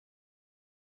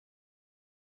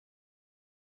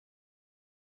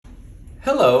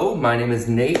Hello, my name is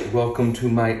Nate. Welcome to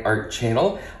my art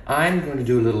channel. I'm going to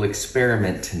do a little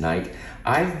experiment tonight.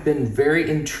 I've been very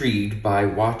intrigued by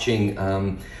watching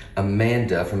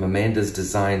Amanda from Amanda's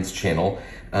Designs channel.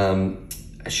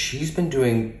 She's been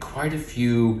doing quite a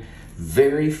few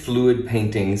very fluid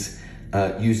paintings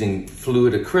using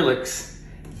fluid acrylics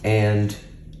and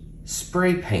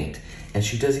spray paint. And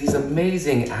she does these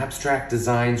amazing abstract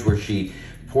designs where she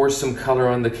pours some color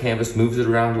on the canvas, moves it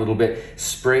around a little bit,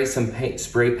 sprays some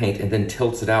spray paint, and then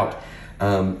tilts it out.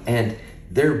 And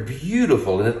they're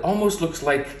beautiful, and it almost looks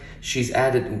like she's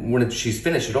added, when she's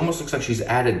finished, it almost looks like she's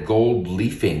added gold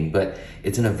leafing, but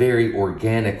it's in a very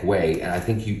organic way, and I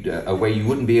think a way you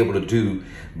wouldn't be able to do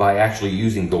by actually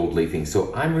using gold leafing.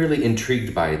 So I'm really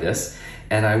intrigued by this,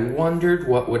 and I wondered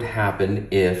what would happen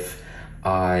if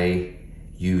I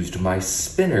used my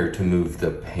spinner to move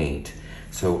the paint.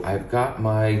 So I've got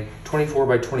my 24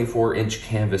 by 24 inch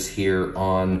canvas here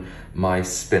on my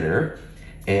spinner,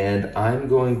 and I'm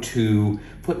going to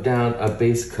put down a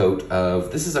base coat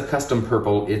of, this is a custom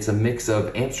purple. It's a mix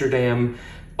of Amsterdam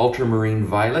ultramarine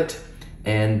violet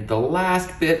and the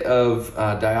last bit of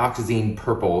dioxazine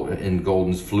purple in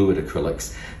Golden's fluid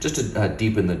acrylics, just to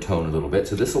deepen the tone a little bit.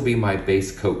 So this will be my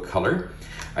base coat color.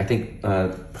 I think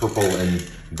purple and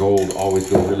gold always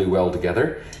go really well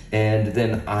together. And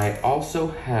then I also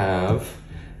have,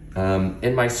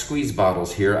 in my squeeze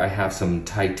bottles here, I have some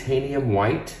titanium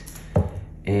white,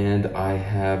 and I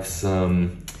have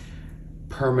some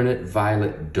permanent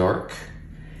violet dark,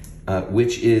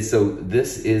 which is, so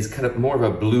this is kind of more of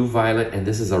a blue violet, and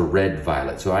this is a red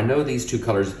violet. So I know these two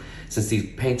colors, since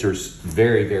these paints are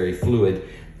very, very fluid,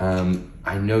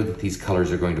 I know that these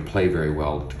colors are going to play very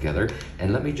well together.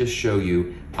 And let me just show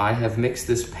you, I have mixed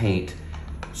this paint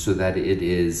so that it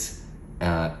is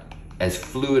as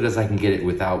fluid as I can get it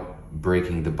without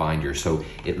breaking the binder. So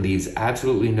it leaves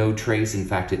absolutely no trace. In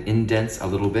fact, it indents a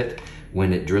little bit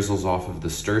when it drizzles off of the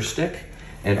stir stick.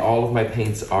 And all of my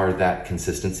paints are that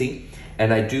consistency.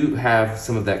 And I do have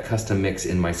some of that custom mix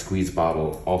in my squeeze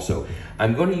bottle also.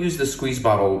 I'm going to use the squeeze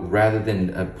bottle rather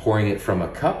than pouring it from a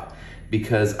cup,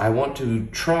 because I want to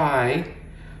try,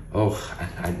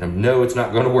 I know it's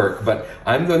not going to work, but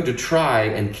I'm going to try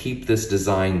and keep this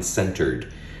design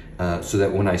centered so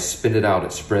that when I spin it out,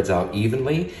 it spreads out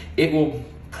evenly. It will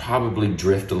probably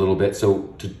drift a little bit, so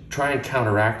to try and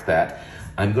counteract that,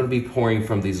 I'm going to be pouring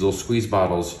from these little squeeze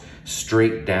bottles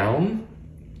straight down,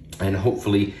 and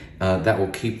hopefully that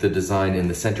will keep the design in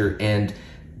the center. And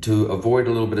to avoid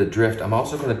a little bit of drift, I'm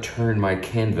also going to turn my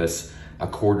canvas a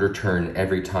quarter turn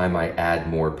every time I add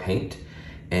more paint.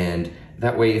 And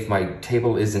that way, if my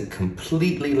table isn't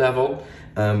completely level,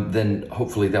 then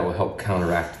hopefully that will help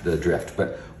counteract the drift.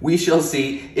 But we shall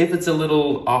see. If it's a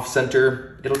little off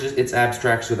center, it's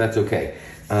abstract, so that's okay.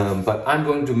 But I'm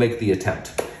going to make the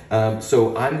attempt.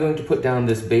 So I'm going to put down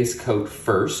this base coat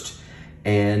first,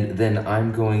 and then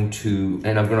I'm going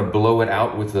to blow it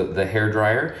out with the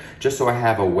hairdryer, just so I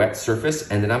have a wet surface,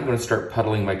 and then I'm going to start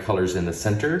puddling my colors in the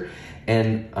center.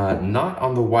 And not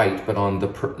on the white, but on the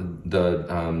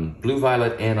blue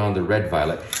violet and on the red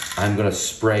violet, I'm gonna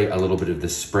spray a little bit of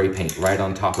this spray paint right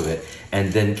on top of it,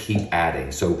 and then keep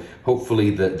adding. So hopefully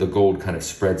the gold kind of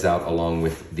spreads out along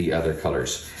with the other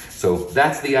colors. So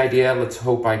that's the idea. Let's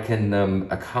hope I can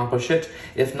accomplish it.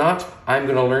 If not, I'm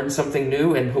gonna learn something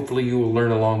new, and hopefully you will learn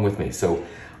along with me. So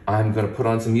I'm gonna put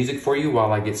on some music for you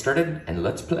while I get started, and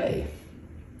let's play.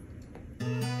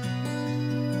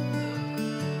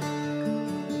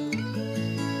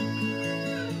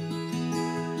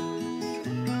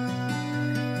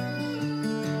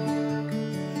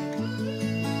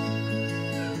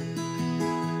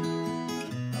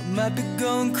 Might be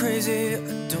going crazy, I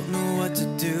don't know what to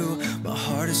do. My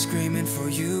heart is screaming for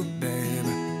you, babe.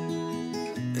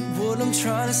 And what I'm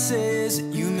trying to say is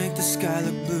that you make the sky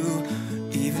look blue,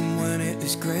 even when it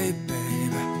is gray,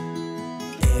 babe.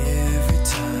 Every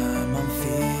time I'm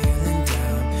feeling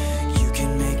down, you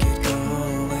can make it go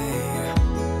away.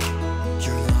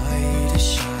 Your light is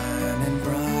shining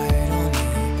bright on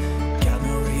me, got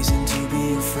no reason to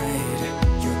be afraid.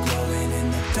 You're glowing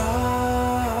in the dark.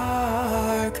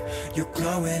 You're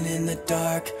glowing in the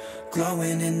dark,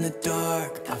 glowing in the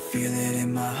dark. I feel it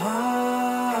in my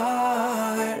heart.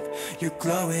 You're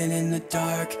glowing in the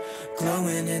dark,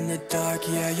 glowing in the dark.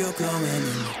 Yeah, you're glowing in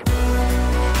the dark.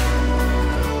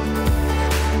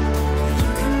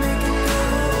 You can make it go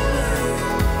away.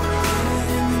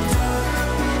 Glowing in the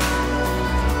dark.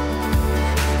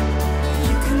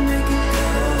 You can make it go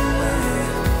away.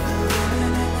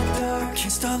 Glowing in the dark.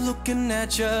 Can't stop looking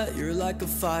at you, you're like a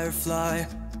firefly.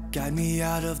 Guide me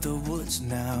out of the woods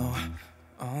now.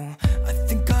 Oh, I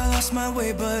think I lost my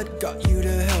way, but got you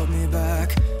to help me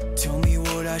back. Tell me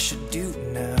what I should do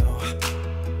now.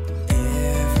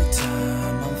 Every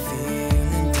time I'm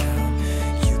feeling down,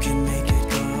 you can make it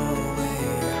go away.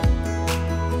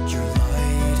 Your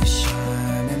light is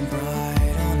shining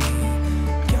bright on me.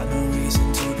 Got no reason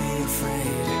to be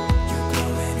afraid. You're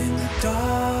glowing in the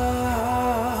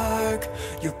dark.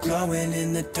 You're glowing in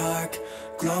the dark.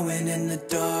 Glowing in the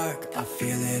dark. I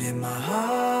feel it in my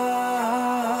heart.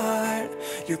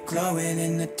 You're glowing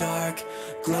in the dark.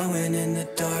 Glowing in the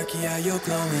dark. Yeah, you're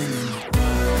glowing in the dark.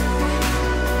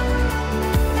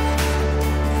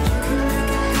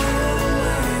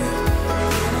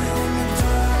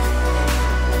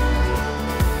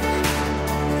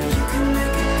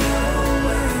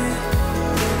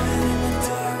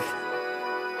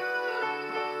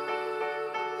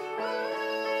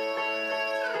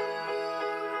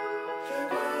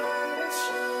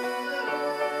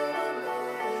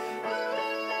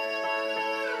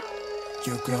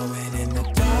 You're glowing in the dark. You're glowing in the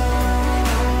dark.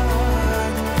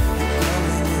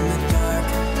 Glowing in the dark.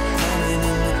 Glowing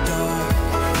in my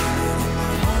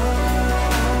heart.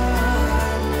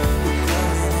 You're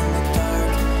glowing in the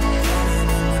dark. Glowing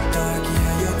in the dark.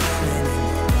 Yeah, you're glowing in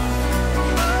the dark.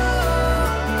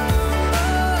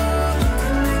 You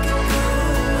can make it go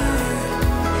away.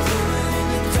 Glowing in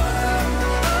the dark.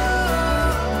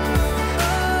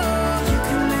 You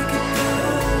can make it go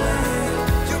away.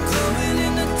 You're glowing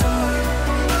in the dark.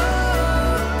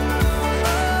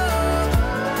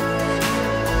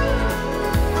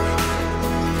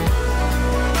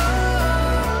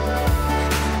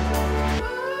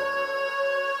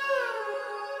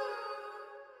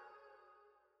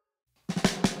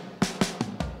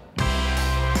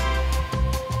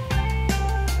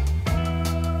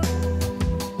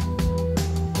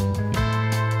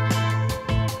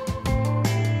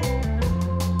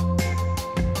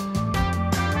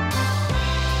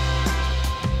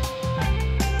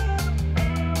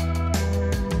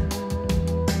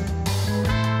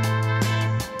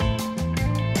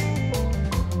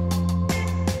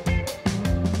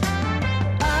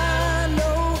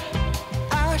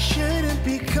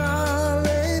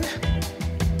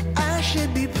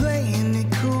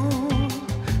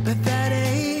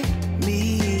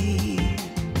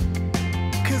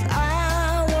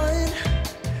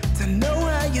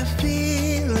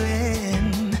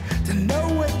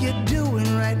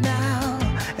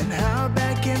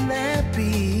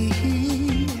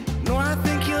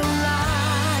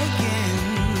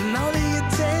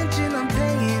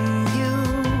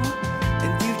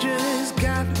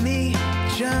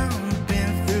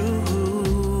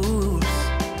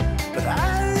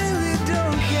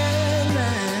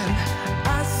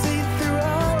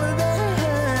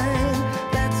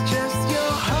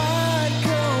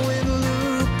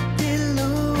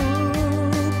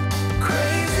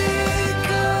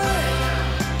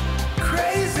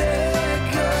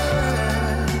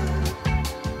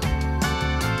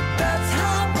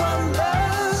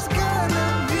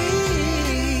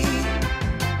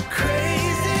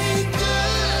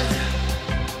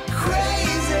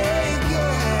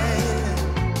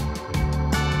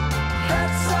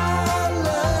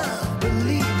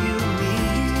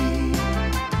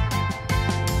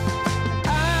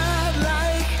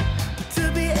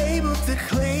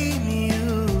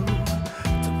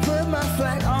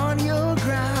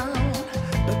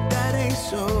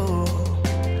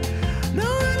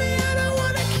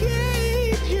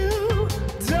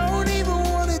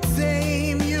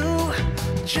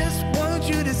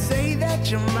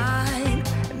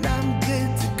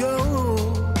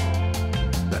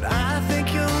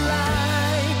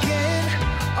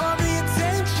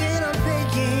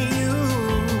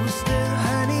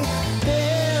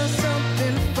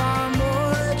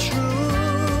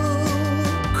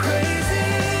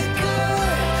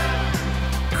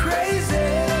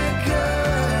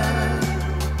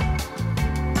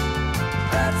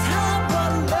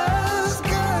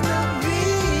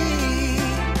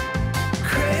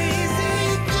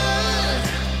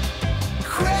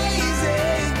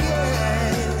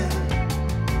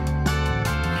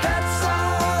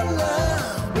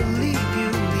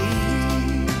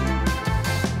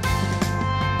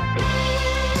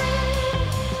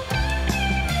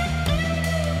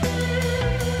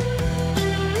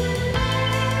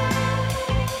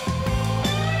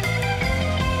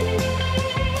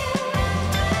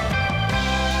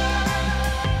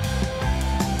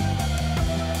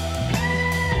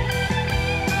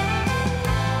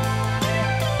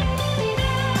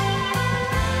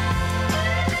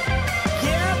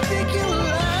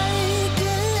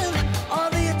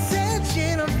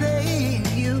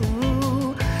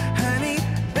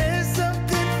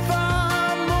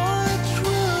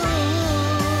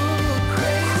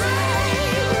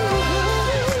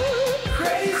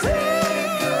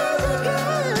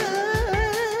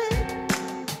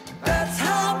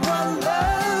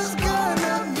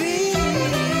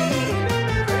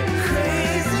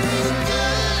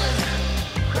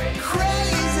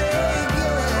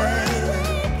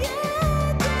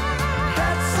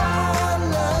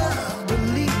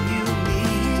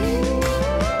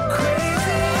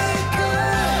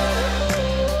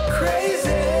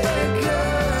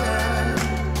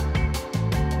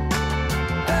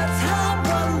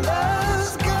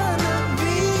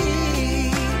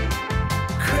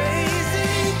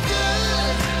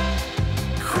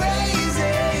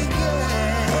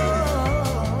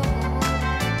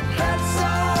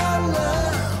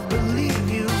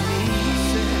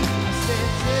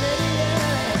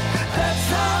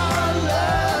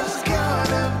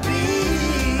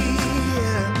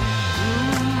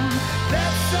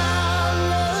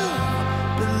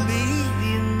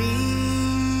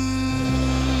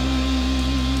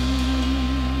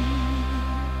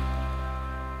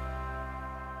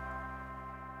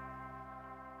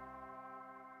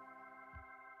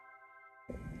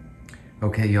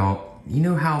 Okay, y'all, you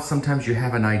know how sometimes you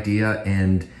have an idea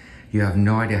and you have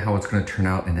no idea how it's gonna turn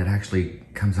out and it actually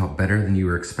comes out better than you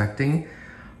were expecting?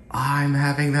 I'm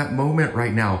having that moment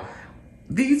right now.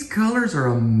 These colors are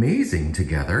amazing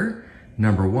together,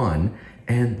 number one,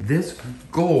 and this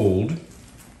gold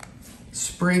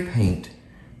spray paint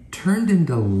turned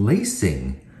into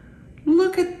lacing.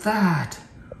 Look at that.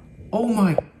 Oh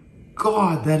my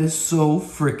God, that is so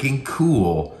freaking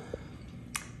cool.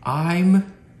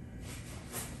 I'm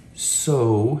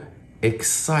so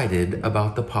excited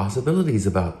about the possibilities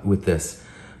with this.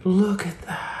 Look at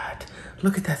that.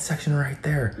 Look at that section right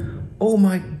there. Oh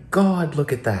my God,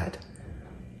 look at that.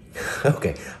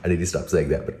 Okay, I need to stop saying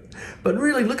that, but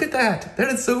really, look at that. That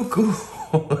is so cool.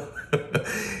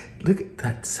 Look at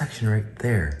that section right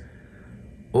there.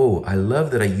 Oh, I love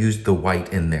that I used the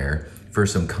white in there for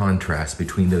some contrast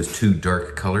between those two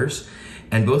dark colors.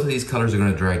 And both of these colors are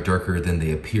gonna dry darker than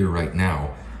they appear right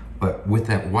now. But with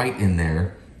that white in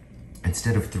there,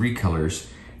 instead of 3 colors,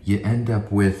 you end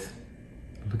up with,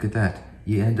 look at that,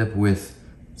 you end up with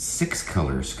 6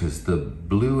 colors, because the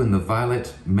blue and the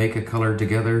violet make a color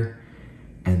together,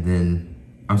 and then,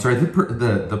 I'm sorry, the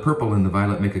purple and the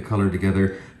violet make a color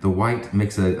together, the white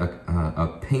makes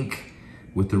a pink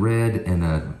with the red, and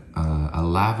a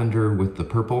lavender with the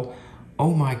purple.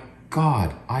 Oh my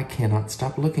God, I cannot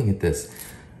stop looking at this.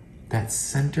 That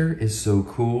center is so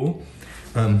cool.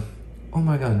 Oh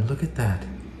my God, look at that.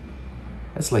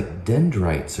 That's like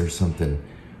dendrites or something.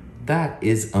 That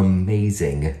is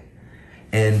amazing.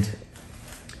 And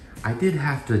I did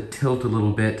have to tilt a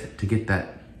little bit to get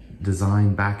that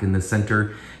design back in the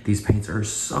center. These paints are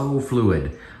so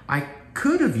fluid. I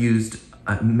could have used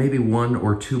maybe 1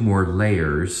 or 2 more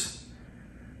layers.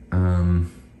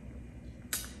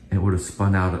 It would have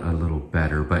spun out a little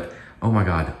better, but oh my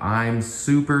God, I'm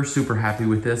super, super happy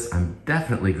with this. I'm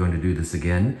definitely going to do this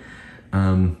again.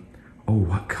 Oh,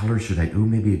 what color should I do?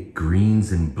 Maybe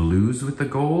greens and blues with the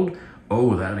gold?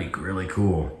 Oh, that'd be really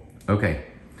cool. Okay,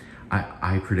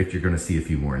 I predict you're gonna see a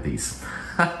few more of these.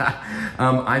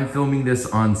 I'm filming this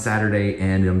on Saturday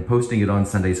and I'm posting it on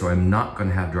Sunday, so I'm not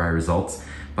gonna have dry results,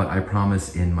 but I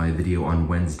promise in my video on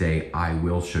Wednesday, I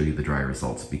will show you the dry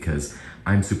results because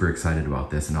I'm super excited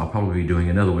about this and I'll probably be doing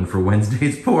another one for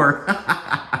Wednesday's pour.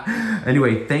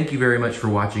 Anyway, thank you very much for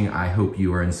watching. I hope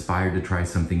you are inspired to try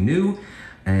something new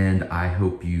and I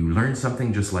hope you learned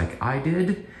something just like I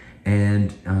did,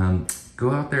 and go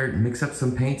out there and mix up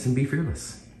some paints and be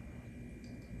fearless.